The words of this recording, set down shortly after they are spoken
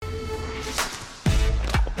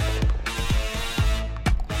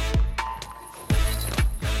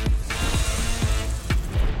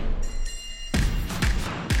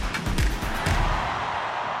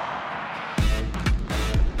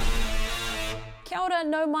Kia ora,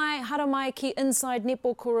 nau mai, hara mai ki Inside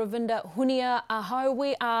Netball ko Ravinda Hunia Ahau.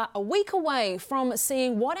 We are a week away from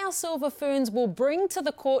seeing what our Silver Ferns will bring to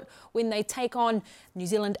the court when they take on New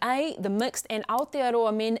Zealand A, the mixed and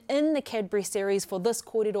Aotearoa men in the Cadbury Series for this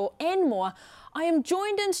kōrero and more. I am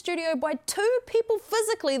joined in studio by two people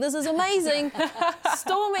physically. This is amazing.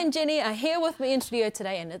 Storm and Jenny are here with me in studio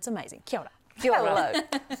today and it's amazing. Kia ora. Kia ora. Hello.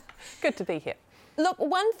 Good to be here. Look,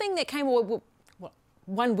 one thing that came away,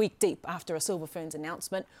 1 week deep after a Silver Ferns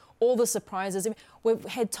announcement, all the surprises. We've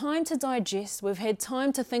had time to digest. We've had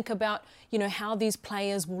time to think about, how these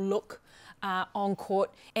players will look on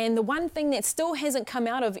court. And the one thing that still hasn't come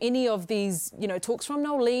out of any of these, talks from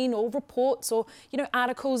Nolene or reports or,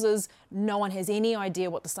 articles is no one has any idea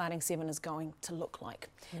what the starting seven is going to look like.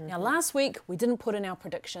 Mm-hmm. Now, last week, we didn't put in our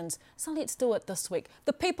predictions, so let's do it this week.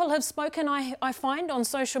 The people have spoken, I find, on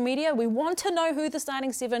social media. We want to know who the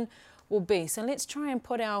starting seven will be. So let's try and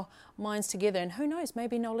put our minds together. And who knows,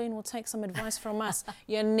 maybe Nolene will take some advice from us.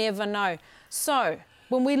 You never know. So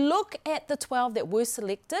when we look at the 12 that were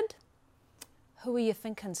selected, who are you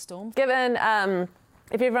thinking, Storm? Given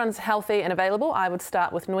if everyone's healthy and available, I would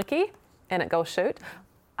start with Nweke and at goal shoot.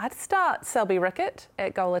 I'd start Selby Rickett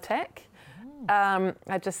at goal attack.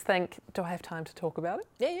 I just think, do I have time to talk about it?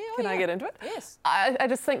 Yeah. Can I get into it? Yes. I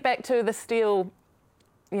just think back to the Steel,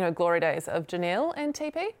 glory days of Janelle and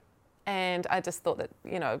TP. And I just thought that,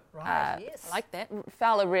 yes. I like that.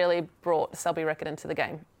 Fowler really brought Selby Rickett into the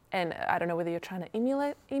game. And I don't know whether you're trying to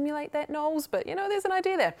emulate that, Knowles, but, there's an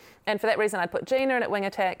idea there. And for that reason, I'd put Gina in at wing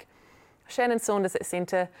attack, Shannon Saunders at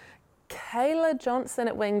centre, Kayla Johnson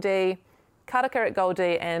at wing D, Karaka at goal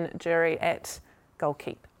D, and Jury at goal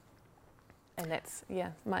keep. And that's,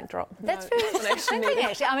 mic drop. That's very interesting,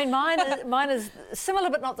 actually. I mean, mine is similar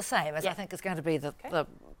but not the same, as I think is going to be the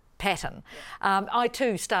pattern. I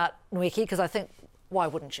too start Nweke because I think, why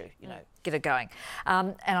wouldn't you, get it going?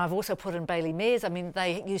 And I've also put in Bailey Mears. I mean,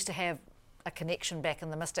 they used to have a connection back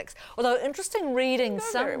in the Mystics. Although interesting reading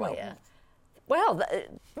somewhere.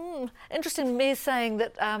 Interesting Mears saying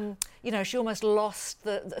that, she almost lost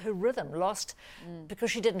her rhythm,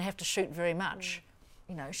 because she didn't have to shoot very much.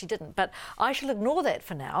 She didn't. But I shall ignore that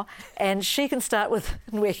for now, and she can start with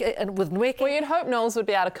Nweke. Well, you'd hope Knowles would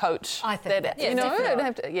be able to coach. I think that.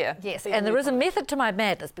 Yes, and there is a method to my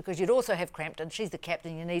madness, because you'd also have Crampton. She's the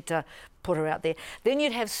captain. You need to put her out there. Then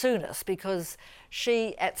you'd have Souness, because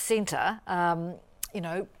she at centre,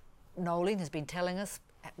 Nolene has been telling us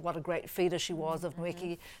what a great feeder she was of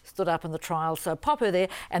Nweke, stood up in the trial, so pop her there.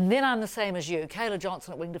 And then I'm the same as you, Kayla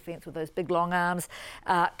Johnson at wing defence with those big long arms,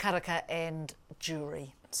 Karaka and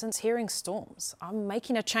Jury. Since hearing Storms, I'm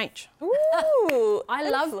making a change. Ooh, I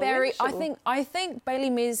love Barry. I think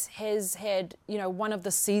Bailey Mears has had, one of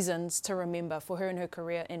the seasons to remember for her in her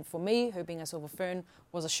career, and for me, her being a Silver Fern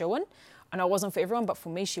was a shoo-in. I know it wasn't for everyone, but for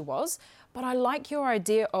me she was. But I like your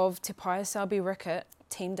idea of Te Paia Selby Rickett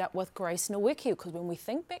teamed up with Grace Nweke, because when we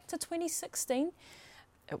think back to 2016,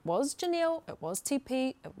 it was Janelle, it was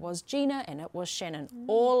TP, it was Gina, and it was Shannon,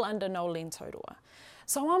 all under Nolene Taurua.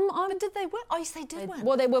 So But did they win? Oh, yes, they did win.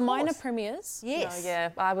 Well, they were minor premiers. Yes. Oh, yeah,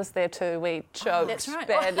 I was there too. We choked that's right.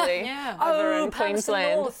 badly over in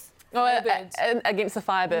Queensland. Against the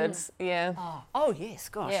Firebirds, yeah. Oh, yes,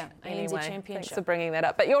 gosh. Yeah, Anyway, ANZ Championship. thanks for bringing that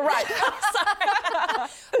up. But you're right.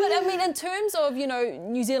 But I mean, in terms of,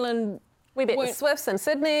 New Zealand... We beat the Swifts in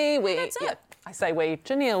Sydney. That's it. I say we.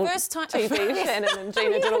 Janelle, first time, TP, Shannon and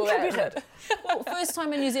Gina did all that. Well, first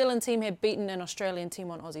time a New Zealand team had beaten an Australian team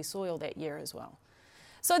on Aussie soil that year as well.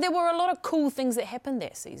 So there were a lot of cool things that happened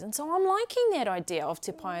that season. So I'm liking that idea of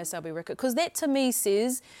Te Paia Selby Rickett, because that to me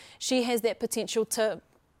says she has that potential to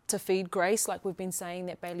feed Grace, like we've been saying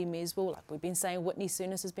that Bailey Mears will, like we've been saying Whitney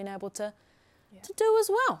Souness has been able to do as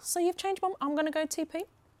well. So you've changed I'm going to go TP. Okay.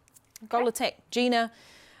 Goal attack, Gina.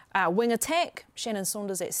 Wing attack, Shannon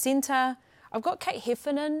Saunders at centre. I've got Kate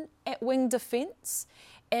Heffernan at wing defence,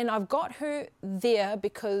 and I've got her there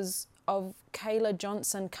because of Kayla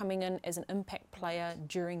Johnson coming in as an impact player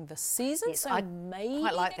during the season. Yes, so I maybe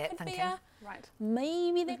quite like that that could thinking. be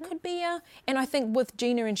maybe that could be and I think with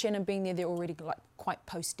Gina and Shannon being there, they're already like quite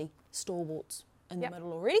posty stalwarts in the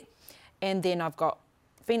middle already. And then I've got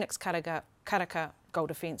Phoenix Karaka goal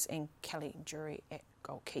defence and Kelly Jury at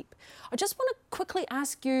goal keep. I just want to quickly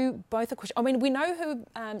ask you both a question. I mean, we know who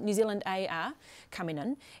New Zealand A are coming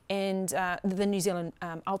in, and the New Zealand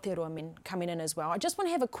Aotearoa men coming in as well. I just want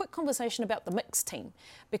to have a quick conversation about the mixed team,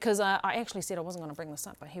 because I actually said I wasn't going to bring this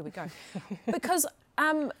up, but here we go. Because,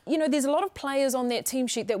 there's a lot of players on that team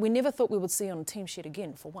sheet that we never thought we would see on a team sheet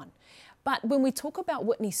again, for one. But when we talk about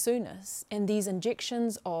Whitney Souness and these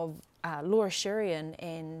injections of Laura Sherian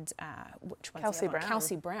and which one's Kelsey Brown.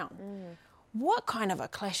 Kelsey Brown. What kind of a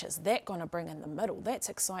clash is that going to bring in the middle? That's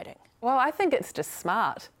exciting. Well, I think it's just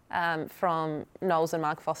smart from Knowles and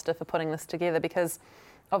Mark Foster for putting this together, because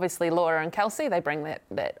obviously Laura and Kelsey, they bring that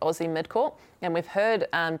Aussie midcourt, and we've heard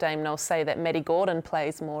Dame Knowles say that Maddie Gordon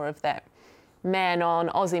plays more of that man-on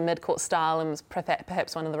Aussie midcourt style, and was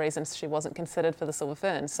perhaps one of the reasons she wasn't considered for the Silver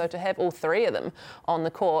Ferns. So to have all three of them on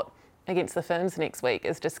the court against the Ferns next week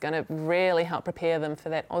is just going to really help prepare them for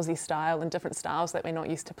that Aussie style and different styles that we're not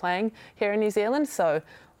used to playing here in New Zealand. So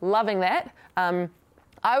loving that.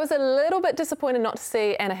 I was a little bit disappointed not to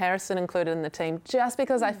see Anna Harrison included in the team, just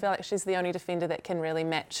because I feel like she's the only defender that can really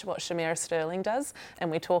match what Shamira Sterling does.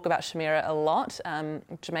 And we talk about Shamira a lot,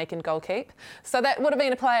 Jamaican goalkeep. So that would have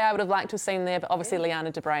been a player I would have liked to have seen there. But obviously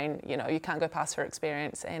Liana de Bruin, you can't go past her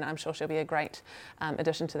experience, and I'm sure she'll be a great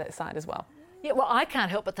addition to that side as well. Yeah, well, I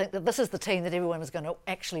can't help but think that this is the team that everyone is going to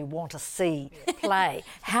actually want to see play.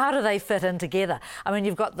 How do they fit in together? I mean,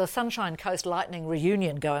 you've got the Sunshine Coast Lightning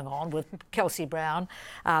reunion going on with Kelsey Brown,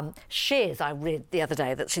 Shares, I read the other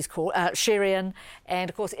day that she's called, Sherian,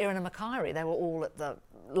 and of course Erin and Mackay. They were all at the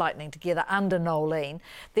Lightning together under Nolene.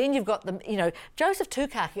 Then you've got Joseph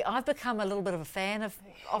Tukaki. I've become a little bit of a fan of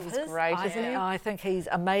He's his. great, isn't he? I think he's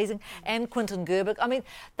amazing. And Quinton Gerbic. I mean,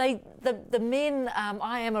 the men.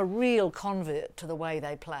 I am a real convert to the way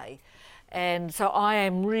they play, and so I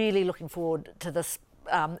am really looking forward to this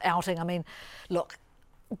outing. I mean, look,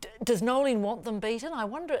 does Nolene want them beaten? I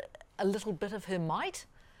wonder a little bit of her might.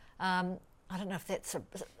 I don't know if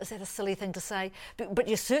is that a silly thing to say, but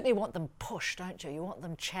you certainly want them pushed, don't you? You want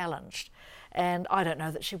them challenged, and I don't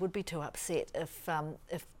know that she would be too upset if a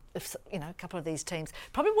couple of these teams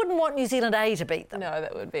probably wouldn't want New Zealand A to beat them. No,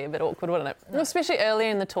 that would be a bit awkward, wouldn't it? No. Especially early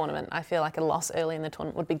in the tournament. I feel like a loss early in the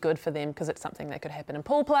tournament would be good for them, because it's something that could happen in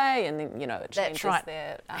pool play, and then it changes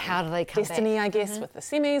their how do they come destiny, back? I guess, with the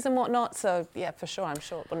semis and whatnot. So yeah, for sure, I'm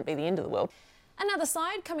sure it wouldn't be the end of the world. Another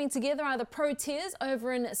side coming together are the Proteas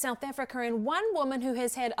over in South Africa, and one woman who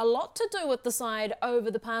has had a lot to do with the side over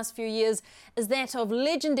the past few years is that of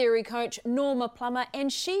legendary coach Norma Plummer,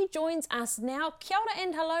 and she joins us now. Kia ora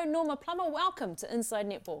and hello, Norma Plummer. Welcome to Inside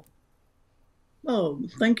Netball. Oh,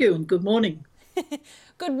 thank you, and good morning.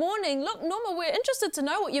 Good morning. Look, Norma, we're interested to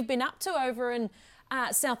know what you've been up to over in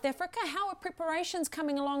South Africa. How are preparations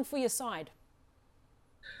coming along for your side?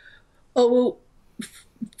 Oh, well,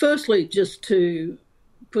 firstly, just to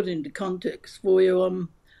put into context for you,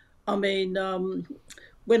 when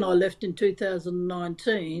I left in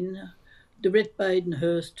 2019, Dorette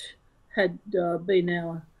Badenhurst had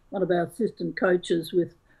been one of our assistant coaches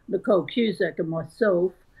with Nicole Cusack and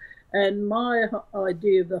myself. And my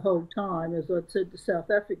idea of the whole time, as I'd said to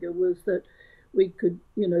South Africa, was that we could,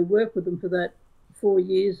 work with them for that 4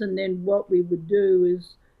 years, and then what we would do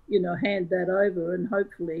is, hand that over, and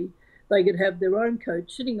hopefully they could have their own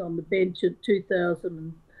coach sitting on the bench at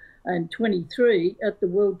 2023 at the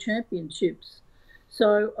World Championships.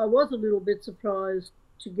 So I was a little bit surprised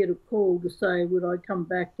to get a call to say, would I come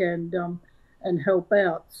back and help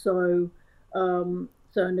out? So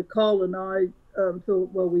Nicole and I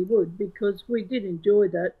thought, well, we would, because we did enjoy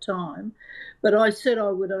that time. But I said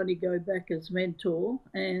I would only go back as mentor,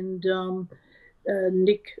 and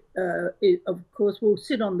Nick, of course, will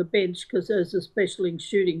sit on the bench, because as a special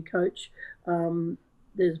shooting coach,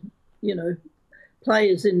 there's,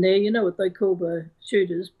 players in there, what they call the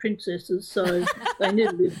shooters, princesses, so they need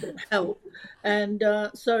a little bit of help. And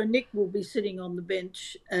so Nick will be sitting on the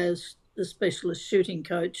bench as the specialist shooting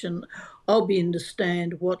coach, and I'll be in the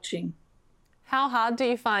stand watching. How hard do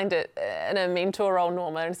you find it in a mentor role,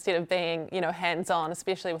 Norma, instead of being, hands-on,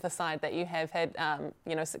 especially with a side that you have had,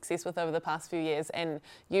 success with over the past few years, and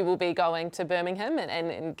you will be going to Birmingham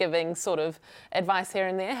and giving sort of advice here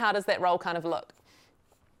and there? How does that role kind of look?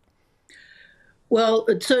 Well,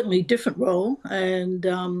 it's certainly a different role, and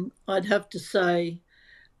I'd have to say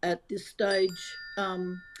at this stage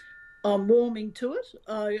I'm warming to it.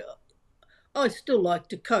 I still like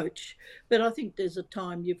to coach, but I think there's a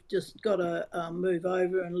time you've just got to move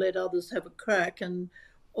over and let others have a crack, and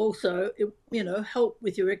also, help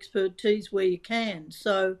with your expertise where you can.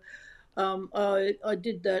 So I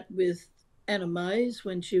did that with Anna Mays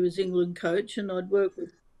when she was England coach, and I'd work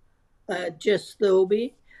with Jess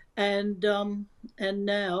Thirlby, and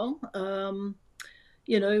now,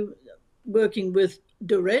 working with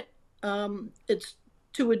Dorette. It's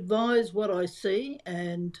to advise what I see,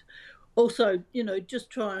 and also, just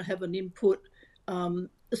try and have an input,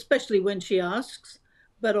 especially when she asks,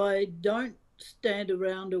 but I don't stand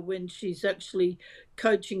around her when she's actually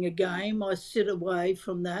coaching a game. I sit away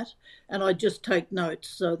from that and I just take notes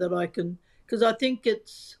so that I can, because I think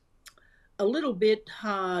it's a little bit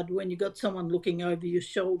hard when you got someone looking over your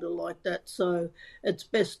shoulder like that. So it's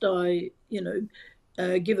best I,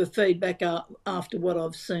 give a feedback after what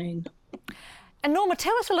I've seen. And Norma,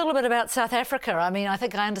 tell us a little bit about South Africa. I mean, I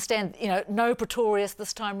think I understand, no Pretorius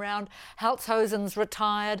this time round. Holtzhausen's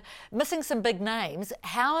retired, missing some big names.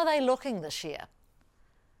 How are they looking this year?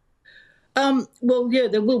 Well, yeah,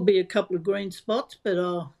 there will be a couple of green spots,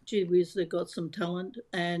 but gee whiz, they've got some talent,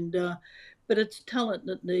 and but it's talent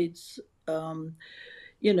that needs,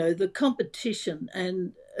 the competition.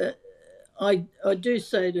 And I do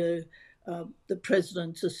say to the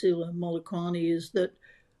president, Cecilia Molokwane, is that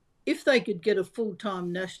if they could get a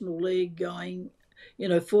full-time National League going,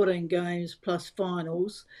 14 games plus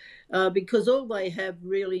finals, because all they have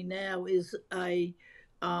really now is a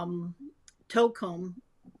Telkom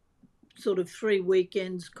sort of 3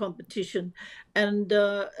 weekends competition, and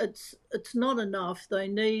it's not enough. They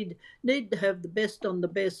need to have the best on the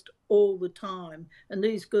best all the time, and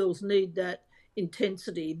these girls need that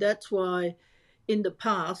intensity. That's why in the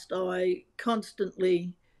past I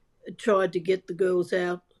constantly tried to get the girls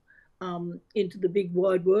out into the big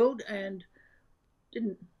wide world, and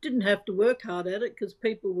didn't have to work hard at it because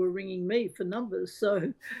people were ringing me for numbers.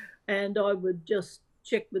 So, and I would just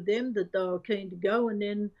check with them that they were keen to go, and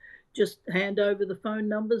then just hand over the phone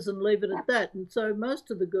numbers and leave it at that. And so most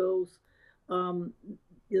of the girls,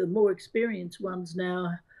 the more experienced ones now,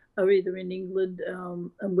 are either in England,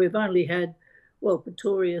 and we've only had,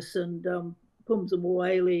 Pretorius and Pumza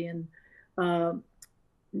Mwale and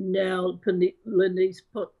now Lenise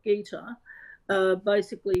Potgieter,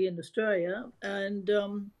 basically in Australia, and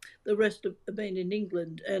the rest have been in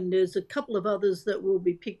England. And there's a couple of others that will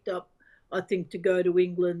be picked up, I think, to go to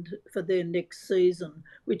England for their next season,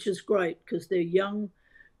 which is great because they're young,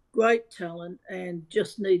 great talent, and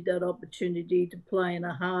just need that opportunity to play in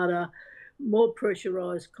a harder, more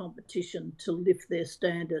pressurised competition to lift their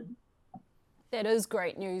standard. That is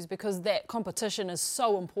great news, because that competition is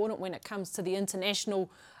so important when it comes to the international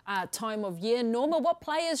time of year. Norma, what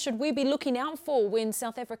players should we be looking out for when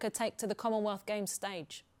South Africa take to the Commonwealth Games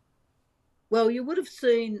stage? Well, you would have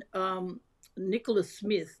seen Nicholas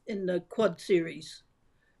Smith in the quad series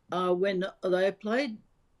when they played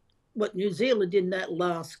New Zealand in that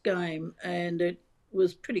last game, and it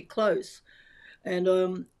was pretty close.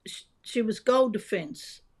 And she was goal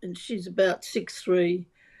defence, and she's about 6'3".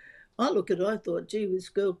 I look at her, I thought, gee, this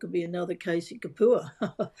girl could be another Casey Kapua.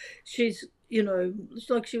 She's, it's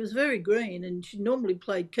like she was very green, and she normally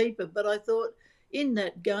played keeper, but I thought in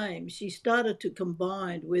that game she started to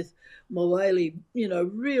combine with Mwale,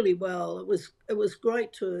 really well. It was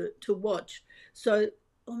great to watch. So,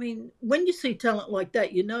 I mean, when you see talent like that,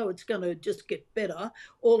 it's going to just get better.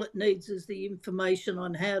 All it needs is the information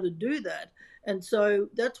on how to do that. And so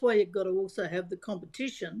that's why you've got to also have the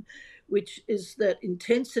competition, which is that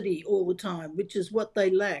intensity all the time, which is what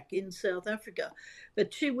they lack in South Africa.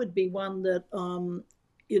 But she would be one that,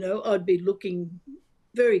 I'd be looking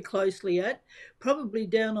very closely at, probably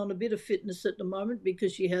down on a bit of fitness at the moment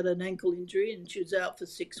because she had an ankle injury and she was out for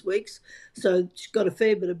 6 weeks. So she's got a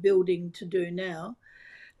fair bit of building to do now.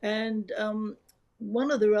 And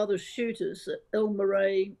one of the other shooters,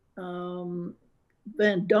 Elmarie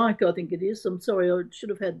Van Dyke, I think it is. I'm sorry, I should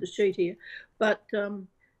have had the sheet here. But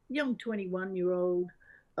young 21-year-old,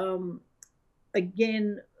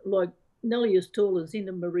 again, like Nelly as tall as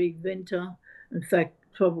Ina Marie Venter, in fact,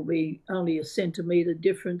 probably only a centimetre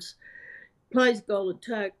difference, plays goal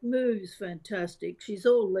attack, moves fantastic. She's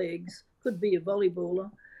all legs, could be a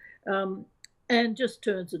volleyballer, and just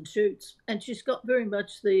turns and shoots. And she's got very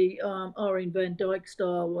much the Irene Van Dyke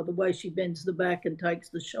style, or the way she bends the back and takes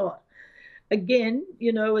the shot. Again,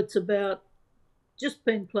 it's about just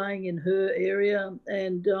been playing in her area,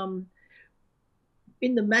 and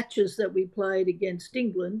in the matches that we played against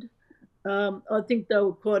England, I think they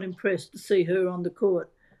were quite impressed to see her on the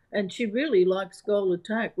court. And she really likes goal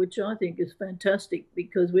attack, which I think is fantastic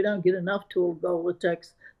because we don't get enough tall goal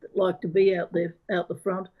attacks that like to be out there, out the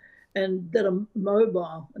front, and that are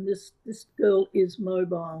mobile. And this girl is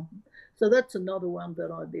mobile. So that's another one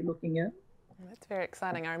that I'd be looking at. That's very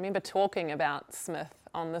exciting. I remember talking about Smith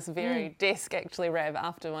on this very desk, actually, Rav,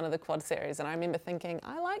 after one of the quad series, and I remember thinking,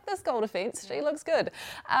 I like this goal defence. She looks good.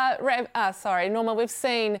 Norma, we've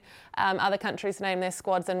seen other countries name their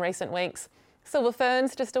squads in recent weeks. Silver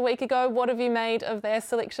Ferns just a week ago. What have you made of their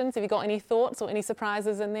selections? Have you got any thoughts or any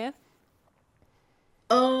surprises in there?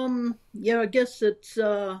 Yeah, I guess it's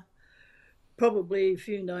probably a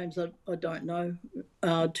few names I don't know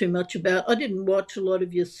too much about. I didn't watch a lot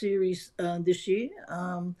of your series this year.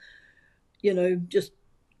 Just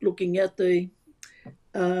looking at the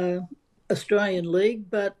Australian League,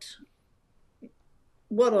 but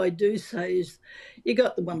what I do say is you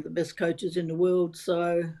got one of the best coaches in the world,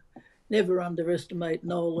 so never underestimate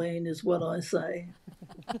Nolene is what I say.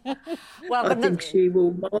 Well, I think she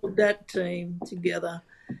will mould that team together.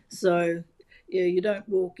 So, yeah, you don't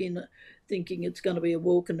walk in thinking it's going to be a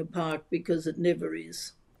walk in the park, because it never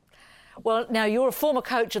is. Well, now you're a former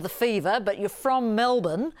coach of the Fever, but you're from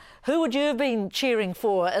Melbourne. Who would you have been cheering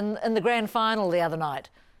for in the grand final the other night?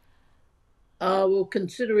 Well,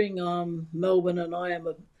 considering I'm Melbourne and I am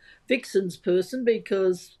a Vixens person,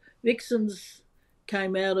 because Vixens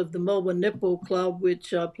came out of the Melbourne Netball Club,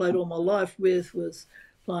 which I played all my life with, was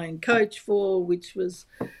playing coach for, which was,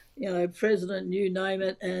 president, you name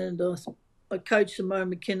it. And I coached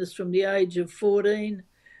Simone McInnes from the age of 14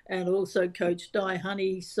 and also coached Di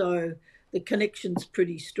Honey. So the connection's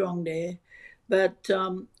pretty strong there. But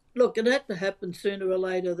look, it had to happen sooner or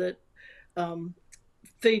later that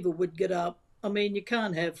Fever would get up. I mean, you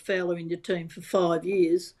can't have Fowler in your team for 5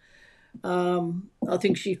 years. I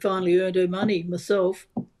think she finally earned her money myself,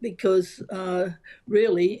 because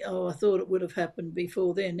really, I thought it would have happened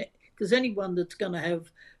before then. Because anyone that's going to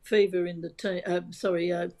have Fever in the team,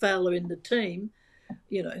 Fowler in the team,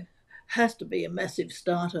 has to be a massive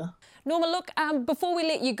starter. Norma, look, before we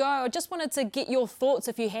let you go, I just wanted to get your thoughts,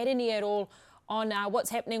 if you had any at all, on what's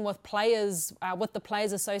happening with players, with the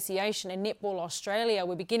Players Association and Netball Australia.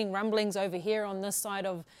 We're beginning rumblings over here on this side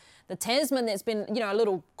of the Tasman. There's been, a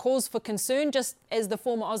little cause for concern. Just as the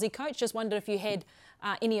former Aussie coach, just wondered if you had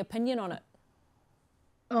any opinion on it.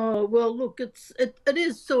 Oh, well, look, it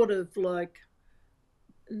is sort of like,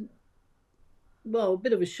 well, a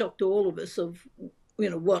bit of a shock to all of us of,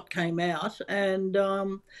 what came out. And,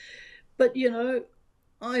 but,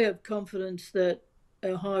 I have confidence that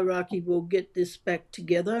our hierarchy will get this back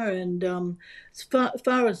together. And as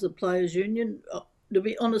far as the Players Union, to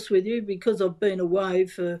be honest with you, because I've been away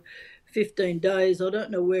for 15 days, I don't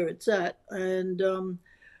know where it's at. And,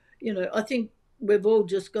 I think we've all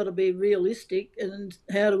just got to be realistic. And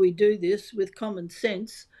how do we do this with common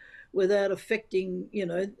sense without affecting,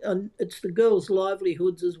 it's the girls'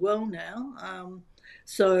 livelihoods as well now.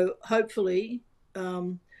 So hopefully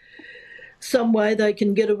some way they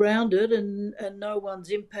can get around it and no one's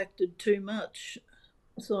impacted too much.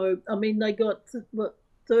 So, I mean, they got,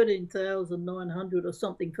 13,900 or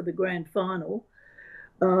something for the grand final.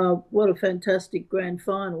 What a fantastic grand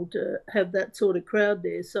final to have that sort of crowd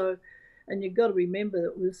there. So, and you've got to remember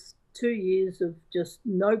it was 2 years of just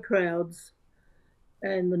no crowds,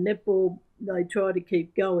 and the netball, they try to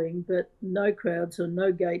keep going, but no crowds or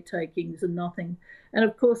no gate takings and nothing. And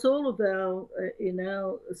of course, all of in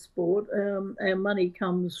our sport, our money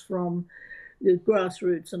comes from the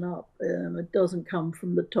grassroots and up. It doesn't come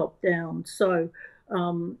from the top down. So,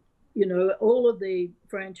 all of the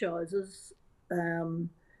franchises and,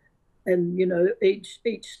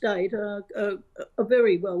 each state are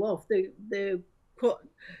very well off. They're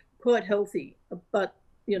quite healthy. But,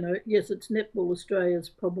 yes, it's Netball Australia's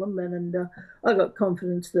problem. And I got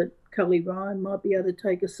confidence that Cully Ryan might be able to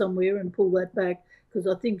take us somewhere and pull that back, because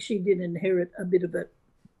I think she did inherit a bit of it.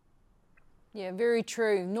 Yeah, very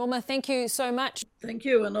true. Norma, thank you so much. Thank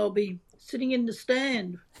you, and I'll be sitting in the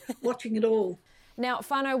stand watching it all. Now,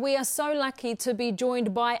 Whānau, we are so lucky to be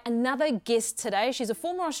joined by another guest today. She's a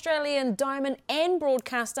former Australian diamond and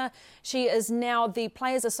broadcaster. She is now the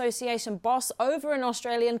Players Association boss over in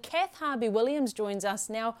Australia. And Kath Harvey-Williams joins us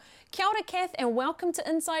now. Kia ora, Kath, and welcome to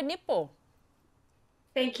Inside Netball.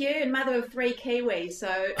 Thank you, and mother of 3 Kiwis, so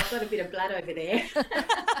I've got a bit of blood over there.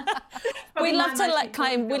 We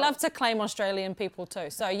love to claim Australian people too.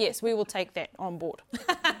 So yes, we will take that on board.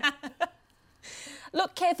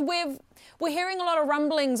 Look, Kath, we're hearing a lot of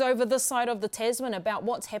rumblings over this side of the Tasman about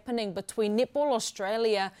what's happening between Netball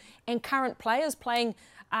Australia and current players playing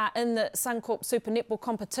in the Suncorp Super Netball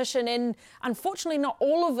competition, and unfortunately not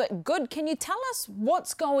all of it good. Can you tell us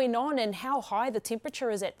what's going on and how high the temperature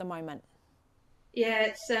is at the moment? Yeah,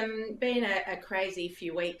 it's been a crazy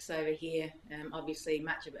few weeks over here. Obviously,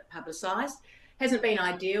 much of it publicised. Hasn't been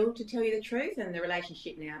ideal, to tell you the truth, and the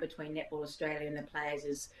relationship now between Netball Australia and the players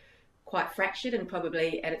is quite fractured and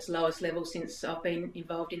probably at its lowest level since I've been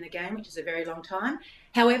involved in the game, which is a very long time.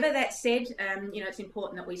 However, that said, it's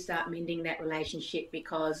important that we start mending that relationship,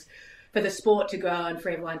 because for the sport to grow and for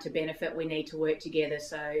everyone to benefit, we need to work together.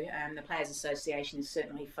 So the Players Association is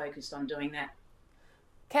certainly focused on doing that.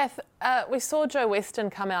 Kath, we saw Joe Weston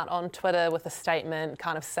come out on Twitter with a statement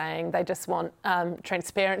kind of saying they just want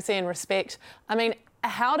transparency and respect. I mean,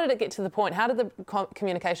 how did it get to the point? How did the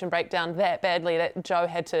communication break down that badly that Joe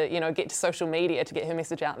had to, get to social media to get her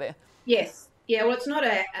message out there? Yes. Yeah, well, it's not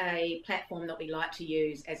a platform that we like to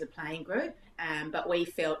use as a playing group, but we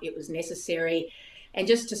felt it was necessary And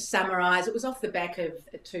just to summarise, it was off the back of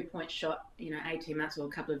a 2-point shot, 18 months or a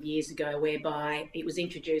couple of years ago, whereby it was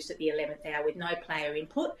introduced at the 11th hour with no player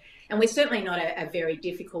input. And we're certainly not a very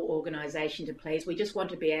difficult organisation to please. We just want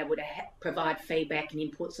to be able to provide feedback and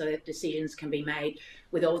input so that decisions can be made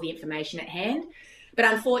with all the information at hand. But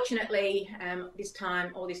unfortunately, this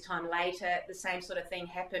time later, the same sort of thing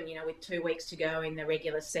happened, with 2 weeks to go in the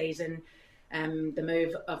regular season. The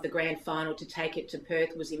move of the grand final to take it to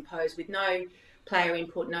Perth was imposed with no player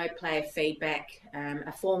input, no player feedback.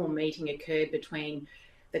 A formal meeting occurred between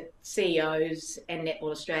the CEOs and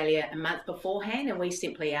Netball Australia a month beforehand, and we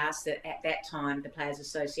simply asked that at that time the Players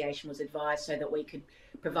Association was advised so that we could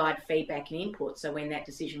provide feedback and input. So when that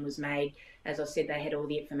decision was made, as I said, they had all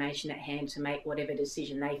the information at hand to make whatever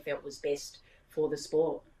decision they felt was best for the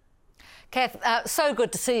sport. Kath, so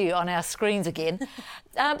good to see you on our screens again. The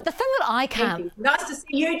thing that I can't... Nice to see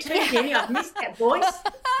you too, Jenny. I've missed that voice,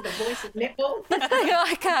 the voice of netball. The thing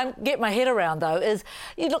I can't get my head around, though, is,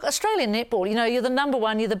 you look, Australian netball, you're the number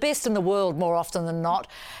one, you're the best in the world more often than not.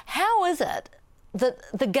 How is it that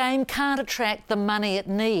the game can't attract the money it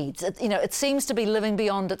needs? It seems to be living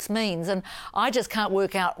beyond its means, and I just can't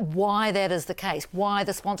work out why that is the case, why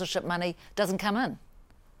the sponsorship money doesn't come in.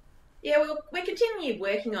 Yeah, well, we're continually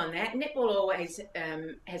working on that. Netball always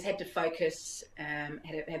has had to focus,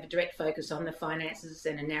 have a direct focus on the finances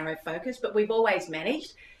and a narrow focus, but we've always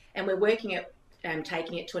managed, and we're working at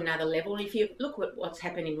taking it to another level. And if you look at what's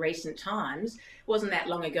happened in recent times, it wasn't that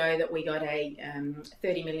long ago that we got a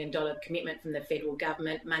 $30 million commitment from the federal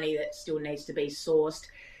government, money that still needs to be sourced.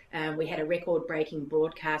 We had a record-breaking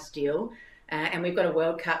broadcast deal. And we've got a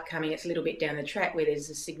World Cup coming. It's a little bit down the track where there's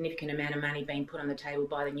a significant amount of money being put on the table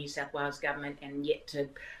by the New South Wales government and yet to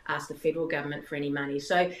ask the federal government for any money.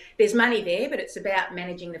 So there's money there, but it's about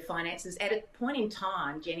managing the finances at a point in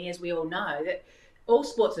time, Jenny, as we all know, that all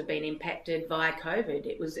sports have been impacted via COVID.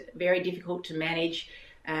 It was very difficult to manage,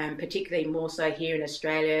 particularly more so here in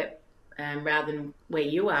Australia rather than where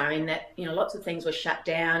you are, in that, lots of things were shut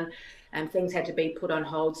down. Things had to be put on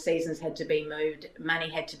hold, seasons had to be moved, money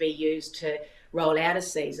had to be used to roll out a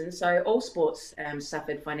season. So all sports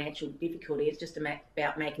suffered financial difficulty. It's just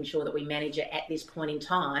about making sure that we manage it at this point in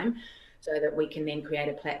time so that we can then create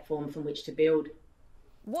a platform from which to build.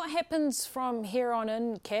 What happens from here on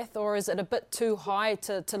in, Kath, or is it a bit too high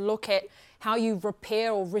to look at how you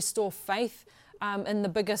repair or restore faith in the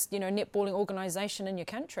biggest, netballing organisation in your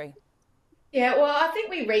country? Yeah, well, I think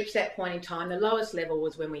we reached that point in time. The lowest level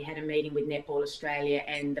was when we had a meeting with Netball Australia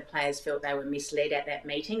and the players felt they were misled at that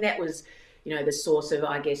meeting. That was, the source of,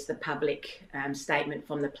 I guess, the public statement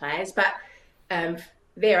from the players. But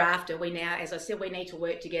thereafter, we now, as I said, we need to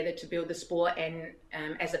work together to build the sport, and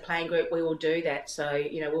as a playing group, we will do that. So,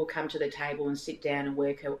 we'll come to the table and sit down and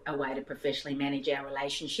work a way to professionally manage our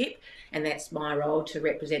relationship, and that's my role, to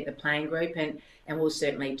represent the playing group, and we'll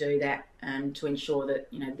certainly do that to ensure that,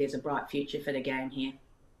 there's a bright future for the game here.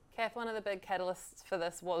 Kath, one of the big catalysts for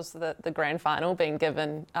this was the grand final being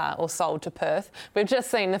given or sold to Perth. We've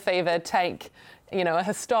just seen the Fever take, a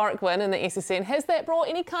historic win in the SSN. Has that brought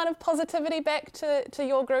any kind of positivity back to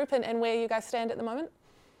your group and where you guys stand at the moment?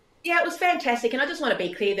 Yeah, it was fantastic. And I just want to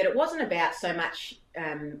be clear that it wasn't about so much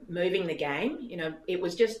moving the game. It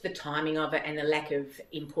was just the timing of it and the lack of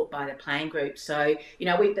input by the playing group. So,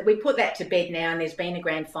 we put that to bed now, and there's been a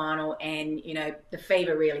grand final, and, the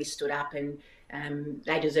Fever really stood up, and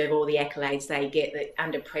they deserve all the accolades they get. That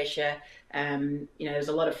under pressure, there's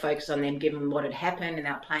a lot of focus on them given what had happened, and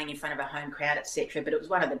they were playing in front of a home crowd, etc. But it was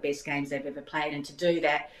one of the best games they've ever played, and to do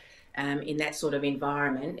that in that sort of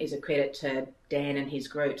environment is a credit to Dan and his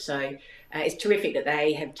group. So it's terrific that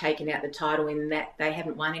they have taken out the title, in that they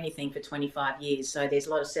haven't won anything for 25 years. So there's a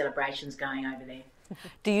lot of celebrations going over there.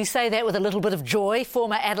 Do you say that with a little bit of joy,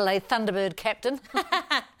 former Adelaide Thunderbird captain?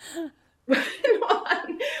 What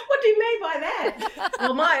do you mean by that?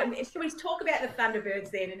 Well, shall we talk about the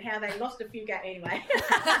Thunderbirds then and how they lost a few games anyway?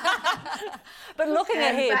 But looking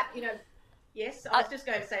ahead... But, yes, I was just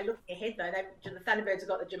going to say, looking ahead though, the Thunderbirds have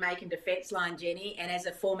got the Jamaican defence line, Jenny, and as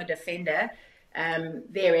a former defender,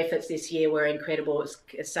 their efforts this year were incredible.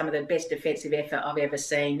 It's some of the best defensive effort I've ever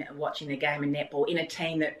seen watching the game in netball in a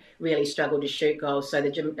team that really struggled to shoot goals. So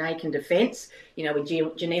the Jamaican defence, with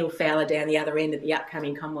Janelle Fowler down the other end at the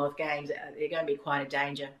upcoming Commonwealth Games, they're going to be quite a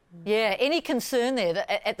danger. Yeah, any concern there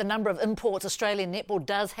at the number of imports Australian netball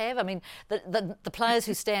does have? I mean, the players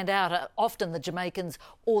who stand out are often the Jamaicans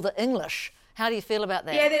or the English. How do you feel about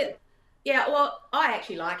that? Yeah, well, I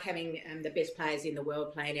actually like having the best players in the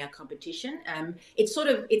world playing our competition. It's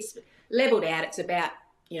levelled out. It's about,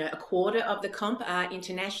 a quarter of the comp are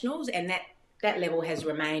internationals, and that that level has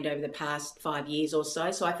remained over the past 5 years or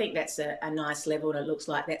so. So I think that's a nice level, and it looks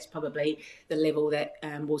like that's probably the level that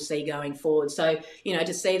we'll see going forward. So, you know,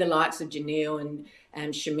 to see the likes of Janelle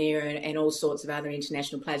and Shamira and all sorts of other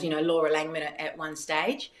international players, you know, Laura Langman at one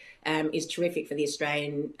stage is terrific for the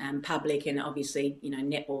Australian public and obviously, you know,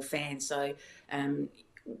 netball fans. So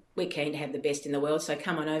we're keen to have the best in the world. So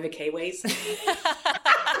come on over, Kiwis.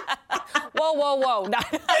 Whoa. No.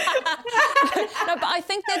 No, but I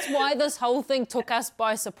think that's why this whole thing took us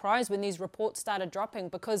by surprise when these reports started dropping,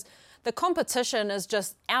 because the competition is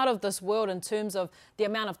just out of this world in terms of the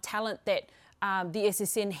amount of talent that the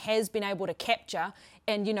SSN has been able to capture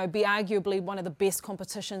and, you know, be arguably one of the best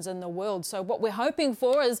competitions in the world. So what we're hoping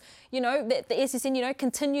for is, you know, that the SSN, you know,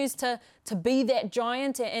 continues to be that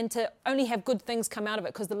giant and to only have good things come out of it,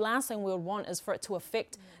 because the last thing we would want is for it to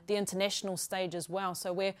affect the international stage as well.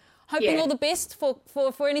 So we're hoping all the best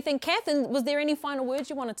for anything. Kath, and was there any final words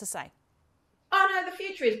you wanted to say? Oh, no, the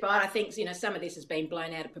future is bright. I think, you know, some of this has been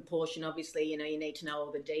blown out of proportion. Obviously, you know, you need to know all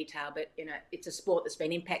the detail, but, you know, it's a sport that's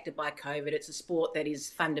been impacted by COVID. It's a sport that is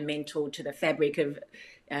fundamental to the fabric of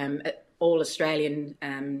all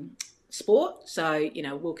Australian sport. So, you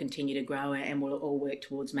know, we'll continue to grow and we'll all work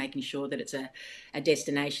towards making sure that it's a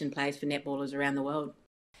destination place for netballers around the world.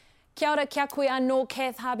 Kia ora, kia koe anō,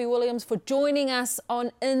 Kath Harvey-Williams, for joining us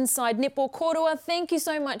on Inside Netball Korua. Thank you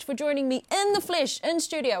so much for joining me in the flesh, in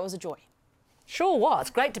studio. It was a joy. Sure was.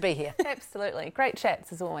 Great to be here. Absolutely. Great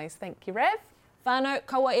chats as always. Thank you, Rav. Whānau,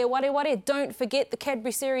 kaua e ware. Don't forget the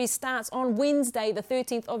Cadbury Series starts on Wednesday, the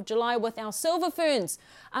 13th of July, with our Silver Ferns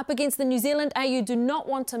up against the New Zealand AU. Do not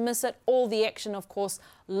want to miss it. All the action, of course,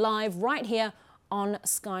 live right here on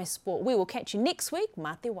Sky Sport. We will catch you next week.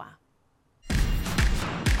 Mā te wā.